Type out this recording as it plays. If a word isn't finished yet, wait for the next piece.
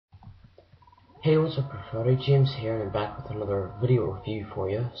Hey, what's up everybody, James here, and I'm back with another video review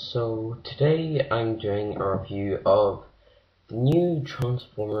for you. So today I'm doing a review of the new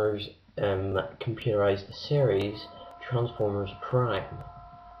Transformers computerized series, Transformers Prime.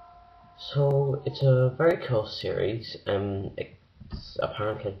 So it's a very cool series. It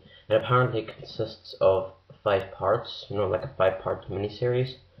apparently consists of 5 parts, like a 5-part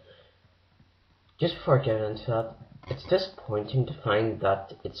miniseries. Just before I get into that, it's disappointing to find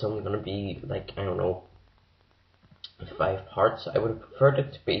that it's only going to be, like, I don't know, 5 parts. I would have preferred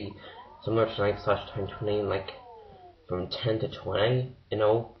it to be similar to Night/2020, like, from 10 to 20,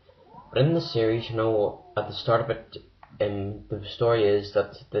 But in the series, at the start of it, the story is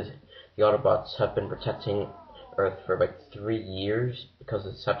that the Autobots have been protecting Earth for about 3 years because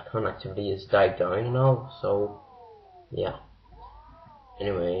the Decepticon activity has died down and all, so, yeah.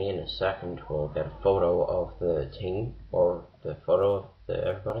 Anyway, in a second we'll get a photo of the team, or the photo of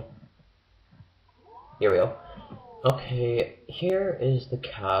everybody. Here we go. Okay, here is the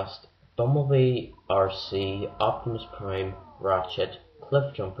cast: Bumblebee, RC, Optimus Prime, Ratchet,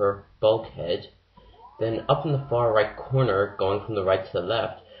 Cliffjumper, Bulkhead. Then up in the far right corner, going from the right to the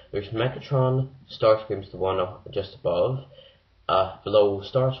left, there's Megatron. Starscream's the one just above. Below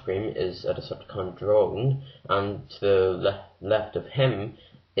Starscream is a Decepticon-drone, and to the left of him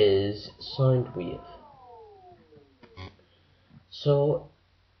is Soundwave. So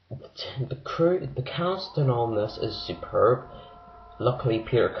the cast in all this is superb. Luckily,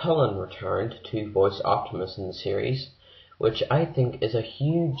 Peter Cullen returned to voice Optimus in the series, which I think is a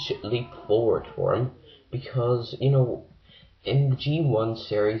huge leap forward for him, because in the G1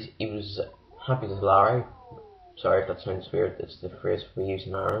 series he was happy as Larry. Sorry if that sounds weird, it's the phrase we use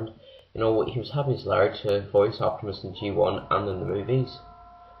in Ireland. He was happy as Larry to voice Optimus in G1 and in the movies.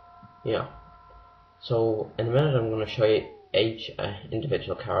 Yeah. So, in a minute I'm going to show you each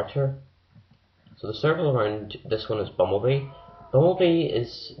individual character. So the circle around this one is Bumblebee. Bumblebee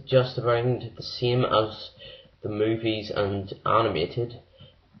is just around the same as the movies and animated.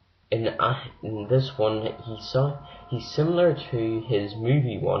 In this one, he's similar to his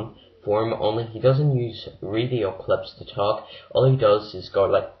movie one form, only he doesn't use radio clips to talk. All he does is go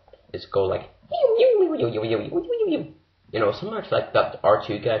like similar to like that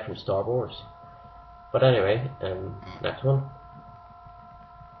R2 guy from Star Wars. But anyway, next one.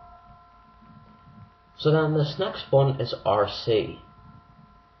 So then this next one is RC.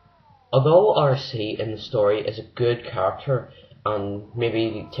 Although RC in the story is a good character and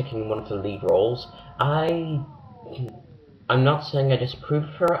maybe taking one of the lead roles, I'm not saying I disapprove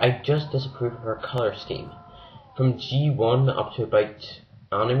of her, I just disapprove of her colour scheme. From G1 up to about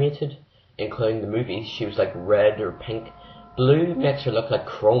animated, including the movies, she was like red or pink. Blue makes her look like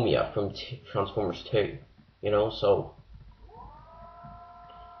Chromia from Transformers 2, so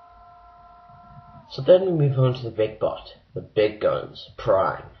then we move on to the big butt, the big guns,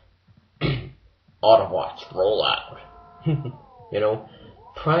 Prime. Autobots, roll out.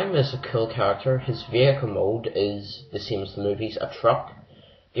 Prime is a cool character. His vehicle mode is the same as the movies, a truck.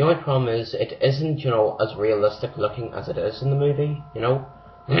 The only problem is it isn't, as realistic looking as it is in the movie,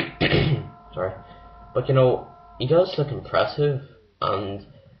 Sorry. But, he does look impressive, and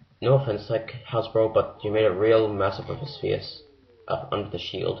no offense, like Hasbro, but you made a real mess up of his face under the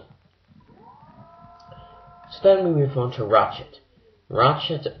shield. So then we move on to Ratchet.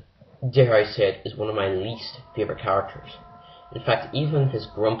 Ratchet, dare I say it, is one of my least favourite characters. In fact, even his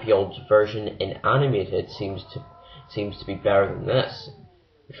grumpy old version in animated seems to be better than this.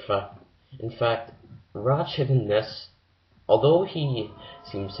 In fact, Ratchet in this, although he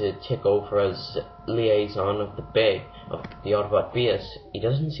seems to take over as liaison of the Autobot base, he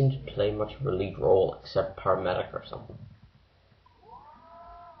doesn't seem to play much of a lead role except paramedic or something.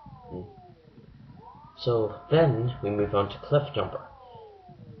 So then we move on to Cliffjumper.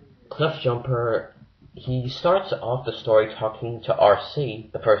 Cliffjumper, he starts off the story talking to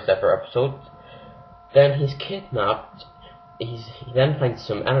RC, the first ever episode. Then he's kidnapped. He then finds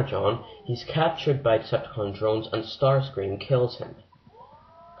some energon. He's captured by Decepticon drones, and Starscream kills him.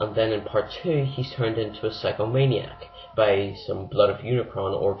 And then in part 2, he's turned into a psychomaniac by some Blood of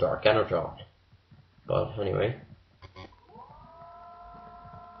Unicron or Dark Energon. But anyway.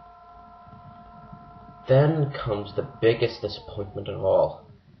 Then comes the biggest disappointment of all.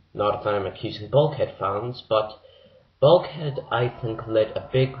 Not that I'm accusing Bulkhead fans, but Bulkhead I think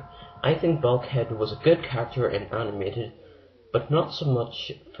Bulkhead was a good character in animated, but not so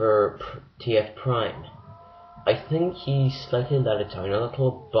much for TF Prime. I think he slightly let it down a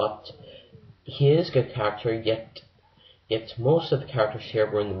little, but he is a good character, yet most of the characters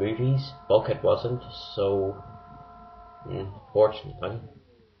here were in the movies. Bulkhead wasn't, so fortunately.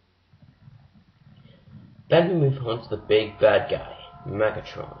 Then we move on to the big bad guy,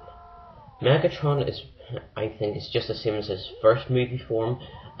 Megatron. Megatron is, I think, is just the same as his first movie form,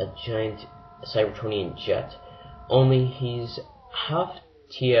 a giant Cybertronian jet, only he's half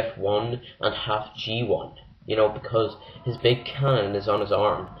TF1 and half G1, you know, because his big cannon is on his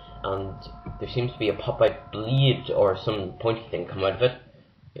arm, and there seems to be a pop-out blade or some pointy thing come out of it,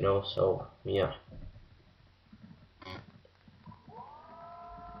 you know, so, yeah.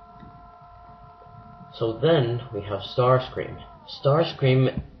 So then we have Starscream.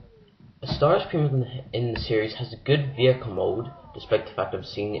 Starscream in the series has a good vehicle mode, despite the fact I've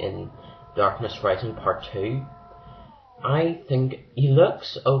seen in Darkness Rising Part 2. I think he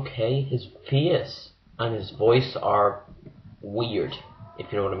looks okay. His face and his voice are weird,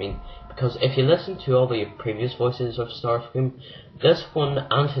 if you know what I mean. Because if you listen to all the previous voices of Starscream, this one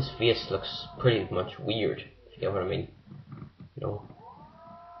and his face looks pretty much weird, if you get what I mean. You know.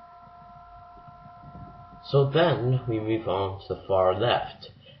 So then we move on to the far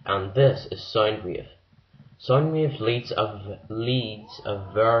left, and this is Soundwave. Soundwave leads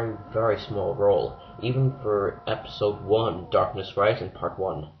a very, very small role, even for episode 1, Darkness Rising Part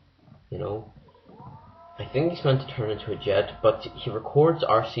 1, you know. I think he's meant to turn into a jet, but he records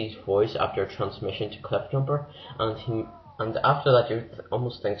RC's voice after a transmission to Cliffjumper, and after that you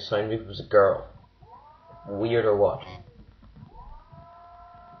almost think Soundwave was a girl. Weird or what?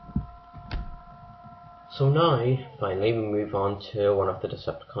 So now, finally, we move on to one of the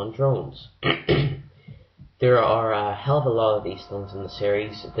Decepticon-drones. There are a hell of a lot of these things in the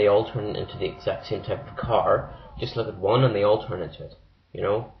series. They all turn into the exact same type of car. Just look at one and they all turn into it, you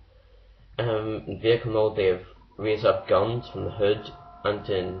know? In vehicle mode, they have raised up guns from the hood, and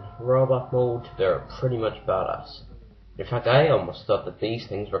in robot mode, they're pretty much badass. In fact, I almost thought that these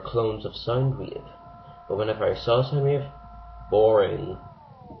things were clones of Soundwave, but whenever I saw Soundwave, boring.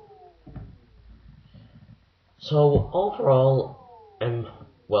 So overall,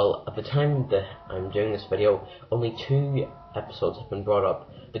 well, at the time that I'm doing this video, only 2 episodes have been brought up,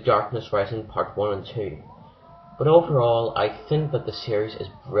 The Darkness Rising Part 1 and 2. But overall, I think that the series is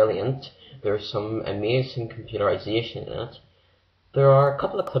brilliant. There's some amazing computerization in it. There are a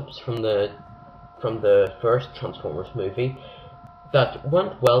couple of clips from the first Transformers movie that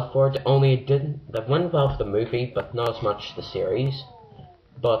went well for it, that went well for the movie, but not as much the series.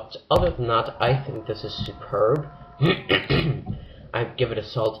 But other than that, I think this is superb. I'd give it a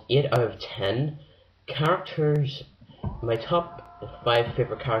solid 8 out of 10. Characters, my top 5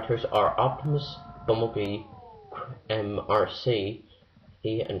 favorite characters are Optimus, Bumblebee, RC,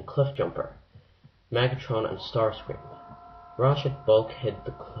 and Cliffjumper, Megatron, and Starscream. Ratchet, Bulkhead,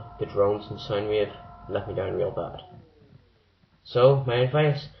 the drones, and Soundwave let me down real bad. So, my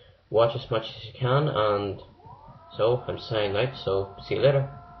advice, watch as much as you can, and so I'm signing out, so see you later.